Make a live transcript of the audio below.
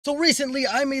So recently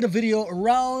I made a video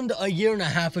around a year and a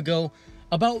half ago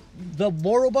about the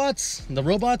robots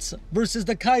versus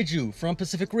the Kaiju from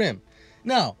Pacific Rim.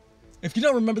 Now, if you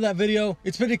don't remember that video,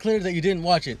 it's pretty clear that you didn't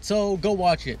watch it, so go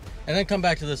watch it and then come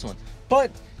back to this one.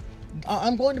 But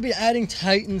I'm going to be adding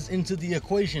Titans into the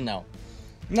equation now.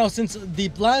 Now, since the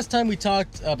last time we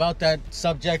talked about that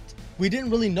subject, we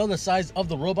didn't really know the size of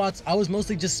the robots. I was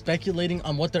mostly just speculating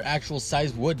on what their actual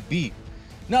size would be.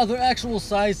 Now, their actual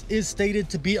size is stated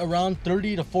to be around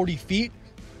 30 to 40 feet.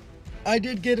 I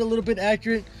did get a little bit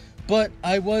accurate, but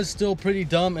I was still pretty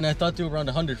dumb and I thought they were around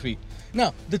 100 feet.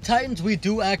 Now, the Titans, we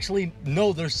do actually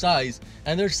know their size,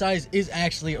 and their size is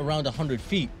actually around 100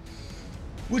 feet,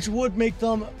 which would make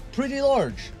them pretty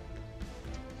large.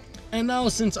 And now,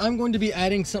 since I'm going to be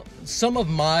adding some of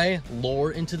my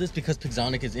lore into this, because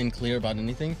Pixonic is unclear about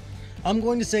anything, I'm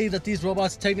going to say that these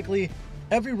robots, technically,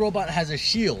 every robot has a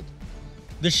shield.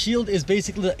 The shield is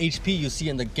basically the HP you see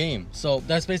in the game. So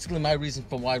that's basically my reason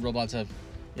for why robots have,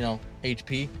 you know,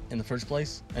 HP in the first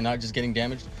place and not just getting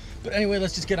damaged. But anyway,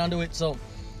 let's just get onto it. So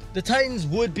the Titans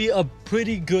would be a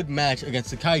pretty good match against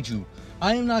the Kaiju.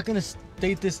 I am not going to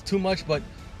state this too much, but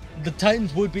the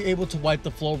Titans would be able to wipe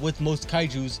the floor with most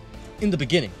Kaijus in the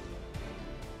beginning.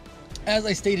 As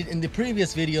I stated in the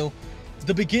previous video,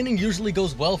 the beginning usually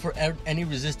goes well for any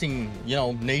resisting, you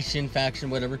know, nation,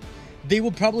 faction, whatever. They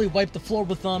would probably wipe the floor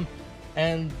with them,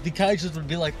 and the Kaijus would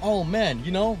be like, oh man,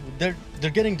 you know, they're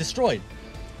getting destroyed.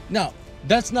 Now,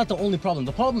 that's not the only problem.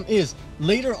 The problem is,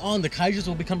 later on, the Kaijus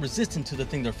will become resistant to the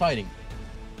thing they're fighting.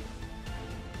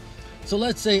 So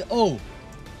let's say, the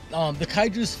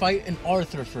Kaijus fight an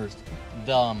Arthur first.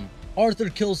 Arthur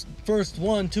kills first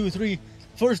first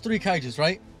three Kaijus,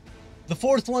 right? The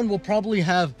fourth one will probably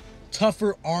have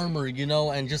tougher armor, you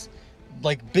know, and just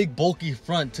like big bulky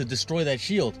front to destroy that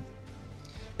shield.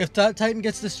 If that Titan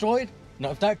gets destroyed,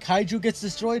 if that Kaiju gets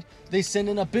destroyed, they send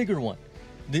in a bigger one,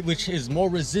 which is more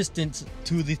resistant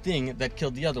to the thing that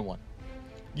killed the other one.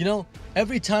 You know,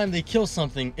 every time they kill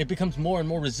something, it becomes more and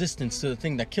more resistance to the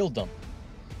thing that killed them.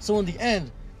 So in the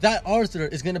end, that Arthur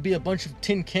is going to be a bunch of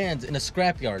tin cans in a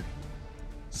scrapyard.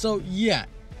 So yeah,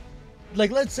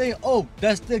 like let's say,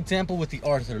 that's the example with the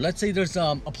Arthur. Let's say there's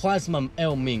a plasma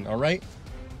El Ming, alright?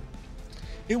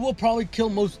 It will probably kill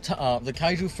most the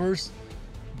Kaiju first.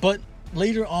 But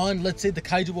later on, let's say the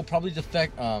Kaiju will probably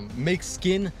make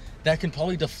skin that can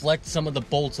probably deflect some of the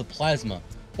bolts of plasma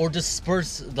or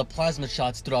disperse the plasma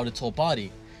shots throughout its whole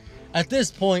body. At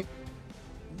this point,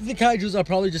 the Kaijus are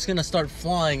probably just going to start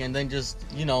flying and then just,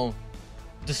 you know,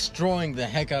 destroying the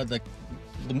heck out of the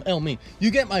El Ming.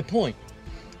 You get my point.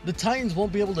 The Titans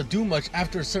won't be able to do much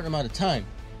after a certain amount of time.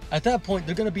 At that point,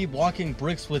 they're going to be walking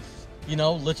bricks with, you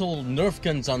know, little Nerf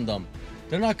guns on them.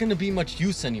 They're not going to be much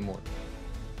use anymore.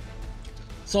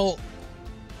 So,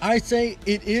 I say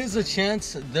it is a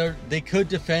chance they could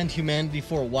defend humanity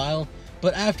for a while,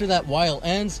 but after that while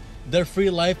ends, their free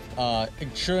life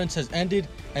insurance has ended,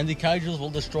 and the Kaijus will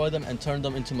destroy them and turn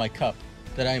them into my cup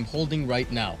that I am holding right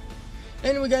now.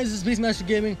 Anyway guys, this is Beastmaster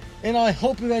Gaming, and I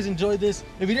hope you guys enjoyed this.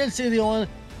 If you didn't see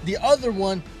the other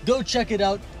one, go check it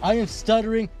out. I am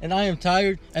stuttering, and I am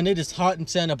tired, and it is hot in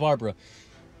Santa Barbara.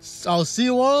 I'll see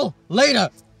you all later!